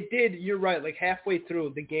it did, you're right, like halfway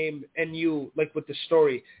through the game and you, like with the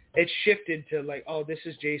story, it shifted to like, oh, this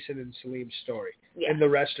is Jason and Salim's story. Yeah. And the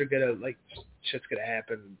rest are going to, like, shit's going to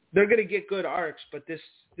happen. They're going to get good arcs, but this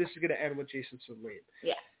is going to end with Jason and Salim.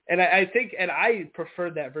 Yeah. And I think, and I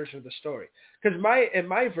preferred that version of the story. Because in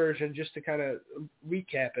my version, just to kind of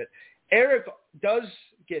recap it, Eric does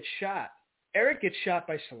get shot. Eric gets shot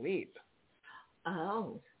by Salim.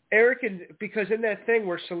 Oh. Because in that thing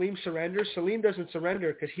where Salim surrenders, Salim doesn't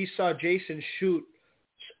surrender because he saw Jason shoot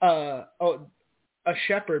a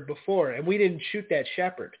shepherd before, and we didn't shoot that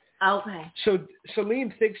shepherd. Okay. So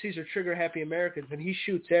Salim thinks these are trigger-happy Americans, and he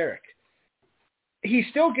shoots Eric. He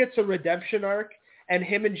still gets a redemption arc, and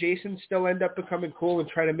him and Jason still end up becoming cool and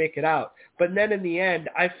try to make it out. But then in the end,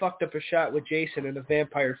 I fucked up a shot with Jason, and the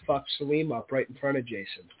vampire fucked Salim up right in front of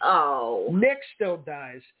Jason. Oh. Nick still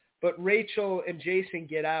dies. But Rachel and Jason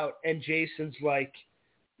get out, and Jason's like,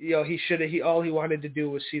 all he wanted to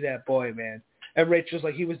do was see that boy, man. And Rachel's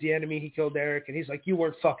like, he was the enemy, he killed Eric, and he's like, you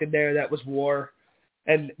weren't fucking there, that was war.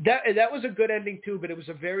 And that was a good ending too, but it was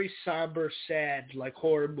a very somber, sad, like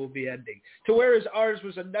horror movie ending. To whereas ours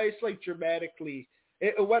was a nice, like dramatically,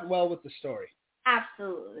 it went well with the story.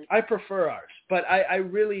 Absolutely. I prefer ours, but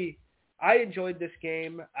I enjoyed this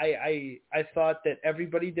game. I thought that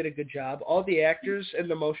everybody did a good job. All the actors and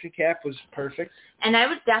the motion cap was perfect. And I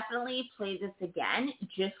would definitely play this again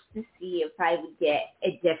just to see if I would get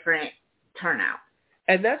a different turnout.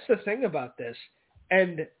 And that's the thing about this.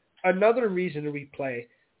 And another reason to replay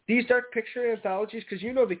these dark picture anthologies, because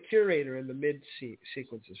you know the curator in the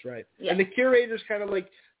mid-sequences, right? Yeah. And the curator's kind of like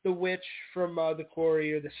the witch from The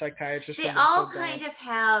Quarry or the psychiatrist. They all kind of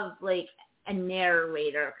have like a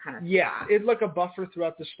narrator kind of stuff. It's like a buffer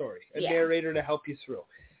throughout the story, a narrator to help you through.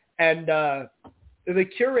 And the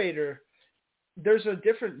curator, there's a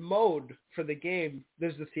different mode for the game.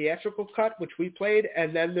 There's the theatrical cut, which we played,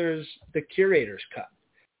 and then there's the curator's cut.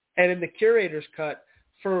 And in the curator's cut,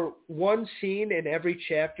 for one scene in every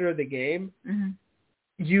chapter of the game,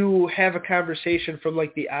 you have a conversation from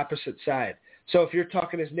like the opposite side. So if you're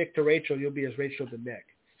talking as Nick to Rachel, you'll be as Rachel to Nick.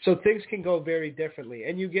 So things can go very differently,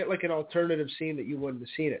 and you get like an alternative scene that you wouldn't have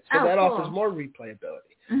seen it. So that offers more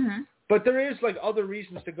replayability. But there is like other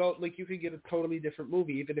reasons to go. Like you could get a totally different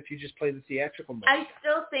movie even if you just play the theatrical mode. I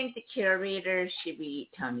still think the curator should be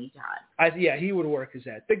Tony Todd. Yeah, he would work as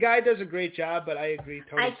that. The guy does a great job, but I agree.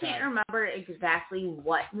 I can't remember exactly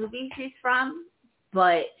what movies he's from,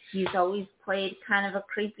 but he's always played kind of a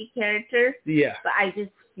creepy character. Yeah. But I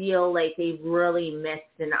just feel like they really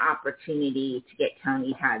missed an opportunity to get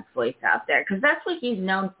Tony Todd's voice out there because that's what he's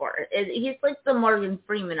known for. He's like the Morgan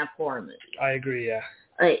Freeman of horror movies. I agree. Yeah.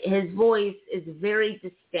 Like, his voice is very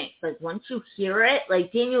distinct. Like, once you hear it,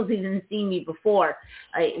 like, Daniel's even seen me before,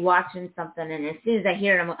 like, watching something, and as soon as I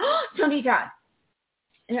hear it, I'm like, oh, Tony Todd.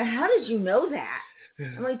 And how did you know that?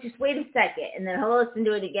 I'm like, just wait a second. And then he'll listen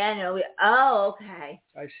to it again, and I'll be, oh, okay.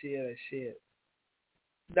 I see it.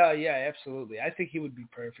 No, yeah, absolutely. I think he would be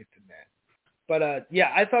perfect in that. But,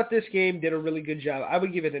 yeah, I thought this game did a really good job. I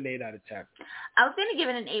would give it an 8 out of 10. I was going to give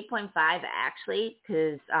it an 8.5, actually,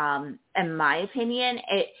 because in my opinion,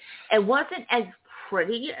 it wasn't as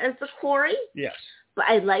pretty as the Quarry. Yes. But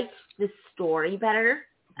I liked the story better,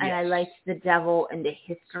 and I liked the devil and the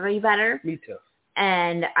history better. Me too.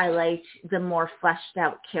 And I liked the more fleshed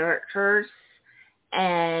out characters.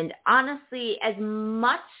 And honestly, as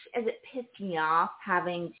much as it pissed me off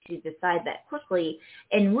having to decide that quickly,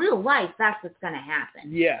 in real life, that's what's going to happen.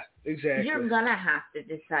 Yeah, exactly. You're going to have to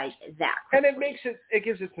decide that quickly. And it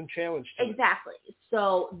gives it some challenge to Exactly.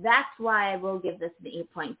 So that's why I will give this an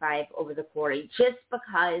 8.5 over the Quarry, just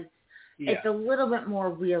because it's a little bit more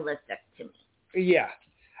realistic to me. Yeah.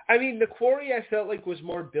 I mean, the Quarry I felt like was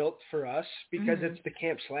more built for us because it's the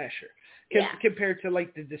camp slasher. Compared to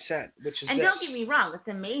like the Descent, which is don't get me wrong, it's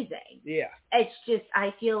amazing. Yeah. It's just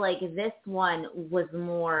I feel like this one was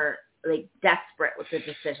more like desperate with the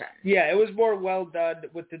decision. Yeah, it was more well done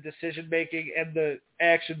with the decision making and the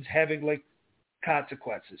actions having like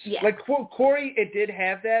consequences. Yeah. Like Quarry, it did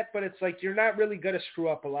have that, but it's like you're not really going to screw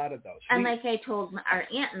up a lot of those. And like I told our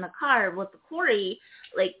aunt in the car, with the Quarry,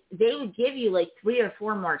 like they would give you like 3 or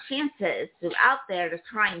 4 more chances out there to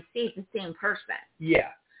try and save the same person. Yeah.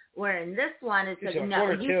 Where in this one, it's like,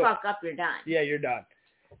 no, you fuck up, you're done. Yeah, you're done.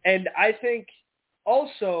 And I think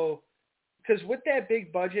also, because with that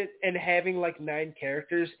big budget and having like 9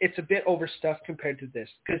 characters, it's a bit overstuffed compared to this.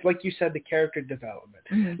 Because like you said, the character development.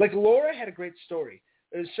 Like Laura had a great story.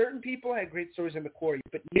 Certain people had great stories in the Quarry.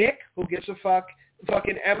 But Nick, who gives a fuck,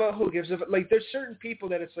 fucking Emma, who gives a fuck. Like there's certain people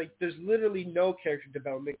that it's like there's literally no character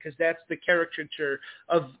development because that's the caricature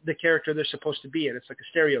of the character they're supposed to be in. It's like a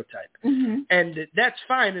stereotype. And that's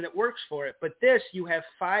fine and it works for it. But this, you have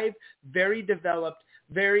 5 very developed,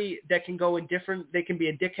 that can go in different, they can be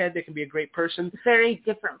a dickhead, they can be a great person. Very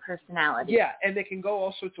different personality. Yeah, and they can go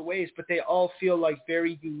all sorts of ways, but they all feel like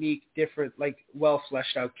very unique, different, like well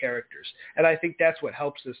fleshed out characters. And I think that's what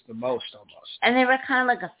helps this the most almost. And they were kind of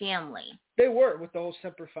like a family. They were, with the whole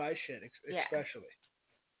Semper Fi shit, especially.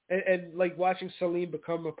 And like watching Salim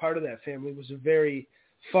become a part of that family was a very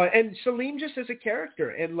fun, and Salim just as a character,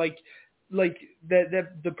 and like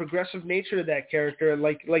the progressive nature of that character, and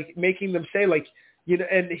like making them say like, you know,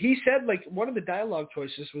 and he said like one of the dialogue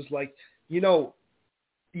choices was like, you know,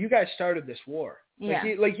 you guys started this war. Yeah.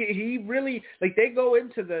 He really, like they go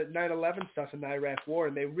into the 9/11 stuff in the Iraq War,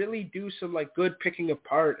 and they really do some like good picking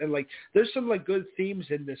apart, and like there's some like good themes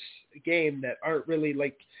in this game that aren't really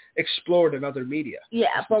like explored in other media.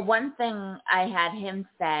 Yeah, but one thing I had him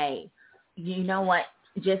say, you know what,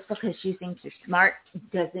 just because you think you're smart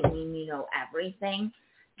doesn't mean you know everything.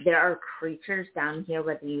 There are creatures down here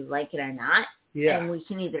whether you like it or not. Yeah. And we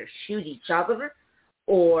can either shoot each other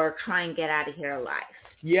or try and get out of here alive.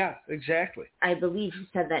 Yeah, exactly. I believe he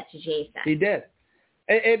said that to Jason. He did.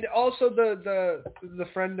 And also the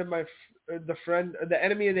friend of my the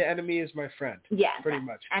enemy of the enemy is my friend. Yeah, pretty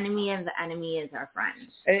much. Enemy of the enemy is our friend.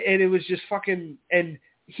 And it was just fucking, and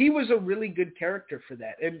he was a really good character for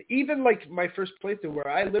that. And even like my first playthrough where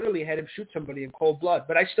I literally had him shoot somebody in cold blood,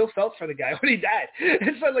 but I still felt for the guy when he died.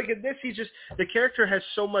 And so like in this, the character has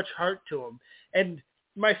so much heart to him. And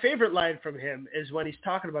my favorite line from him is when he's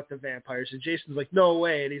talking about the vampires, and Jason's like, no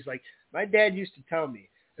way. And he's like, my dad used to tell me,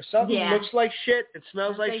 If something looks like shit, it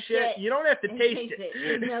smells like shit, you don't have to taste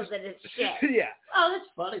it. You know that it's shit. Yeah. Oh, that's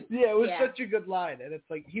funny. Yeah, it was such a good line. And it's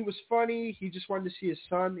like, he was funny. He just wanted to see his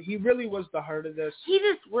son. He really was the heart of this. He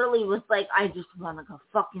just really was like, I just want to go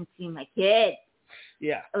fucking see my kid.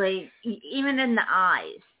 Yeah. Like, even in the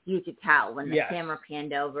eyes, you could tell when the camera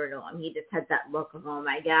panned over to him. He just had that look of, oh,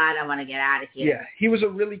 my God, I want to get out of here. Yeah, he was a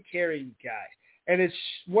really caring guy. And it's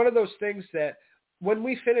one of those things that when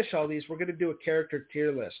we finish all these, we're going to do a character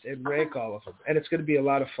tier list and rank all of them. And it's going to be a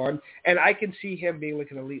lot of fun. And I can see him being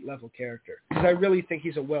like an elite level character. Because I really think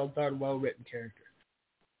he's a well done, well written character.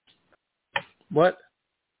 What?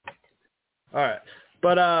 All right.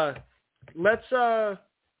 But let's tell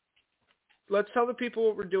the people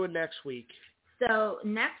what we're doing next week. So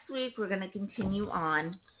next week we're going to continue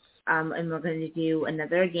on, and we're going to do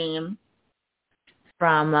another game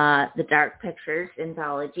from the Dark Pictures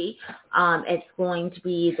Anthology. It's going to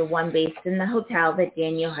be the one based in the hotel that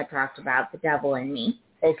Daniel had talked about, The Devil in Me.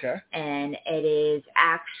 Okay. And it is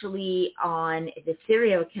actually on the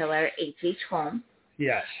serial killer, H.H. Holmes.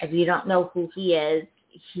 Yes. If you don't know who he is,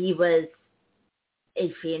 he was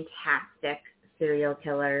a fantastic serial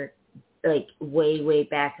killer, like way, way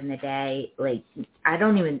back in the day. Like I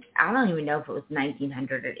don't even know if it was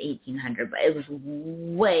 1900 or 1800, but it was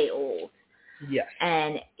way old. Yes.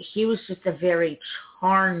 And he was just a very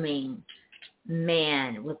charming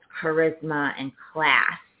man with charisma and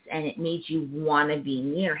class, and it made you want to be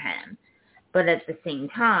near him. But at the same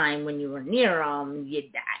time, when you were near him,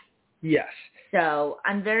 you'd die. Yes. So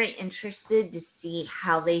I'm very interested to see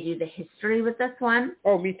how they do the history with this one.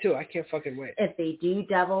 Oh, me too. I can't fucking wait. If they do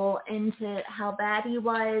devil into how bad he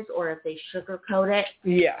was, or if they sugarcoat it.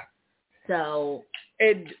 Yeah. So.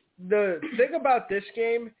 And the thing about this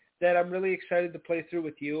game that I'm really excited to play through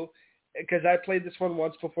with you, because I played this one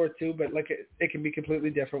once before too, but like it can be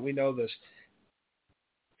completely different. We know this.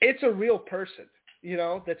 It's a real person, you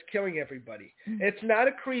know, that's killing everybody. Mm-hmm. It's not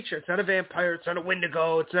a creature. It's not a vampire. It's not a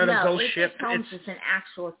Wendigo. It's not a ghost ship. It's an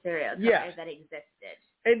actual serial killer that existed.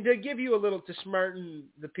 And to give you a little, to smarten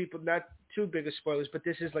the people, not too big of spoilers, but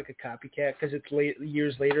this is like a copycat because it's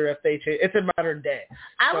years later after they change. It's in modern day.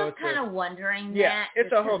 I was kind of wondering that. Yeah,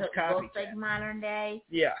 it's a Holmes copycat. It looks like modern day.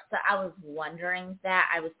 Yeah. So I was wondering that.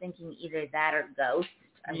 I was thinking either that or Ghost.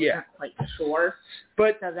 I wasn't quite sure.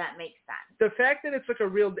 But so that makes sense. The fact that it's like a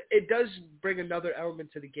real, it does bring another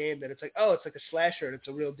element to the game that it's like, oh, it's like a slasher and it's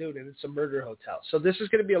a real dude and it's a murder hotel. So this is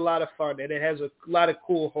going to be a lot of fun and it has a lot of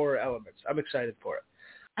cool horror elements. I'm excited for it.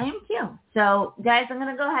 I am too. So, guys, I'm going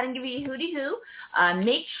to go ahead and give you a hooty-hoo.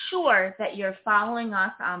 Make sure that you're following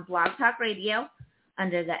us on Blog Talk Radio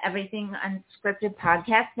under the Everything Unscripted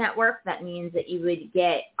Podcast Network. That means that you would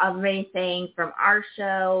get everything from our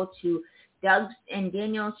show to Doug's and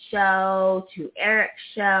Daniel's show to Eric's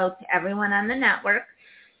show to everyone on the network.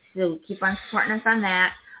 So keep on supporting us on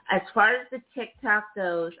that. As far as the TikTok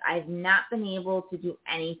goes, I've not been able to do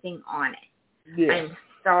anything on it. Yeah. I'm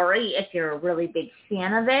sorry if you're a really big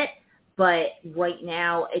fan of it, but right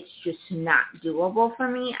now it's just not doable for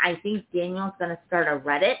me. I think Daniel's going to start a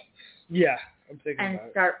Reddit. Yeah, I'm thinking and about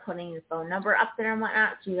it. start putting the phone number up there and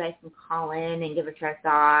whatnot so you guys can call in and give us your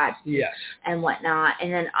thoughts. Yes. And whatnot.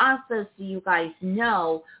 And then also so you guys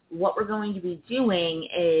know what we're going to be doing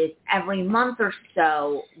is every month or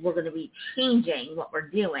so we're going to be changing what we're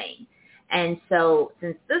doing. And so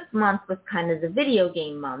since this month was kind of the video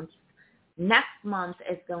game month, next month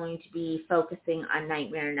is going to be focusing on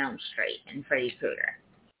Nightmare on Elm Street and Freddy Krueger.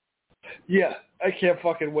 Yeah, I can't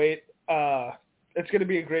fucking wait. It's going to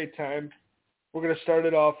be a great time. We're going to start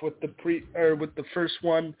it off with with the first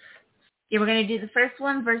one. Yeah, we're going to do the first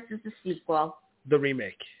one versus the sequel. The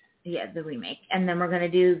remake. Yeah, the remake. And then we're going to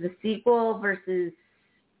do the sequel versus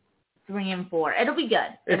 3 and 4. It'll be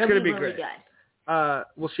good. It's going to be really great. Good.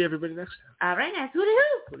 We'll see everybody next time. All right, now.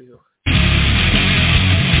 Hoo-dee-hoo. Hoo-dee-hoo.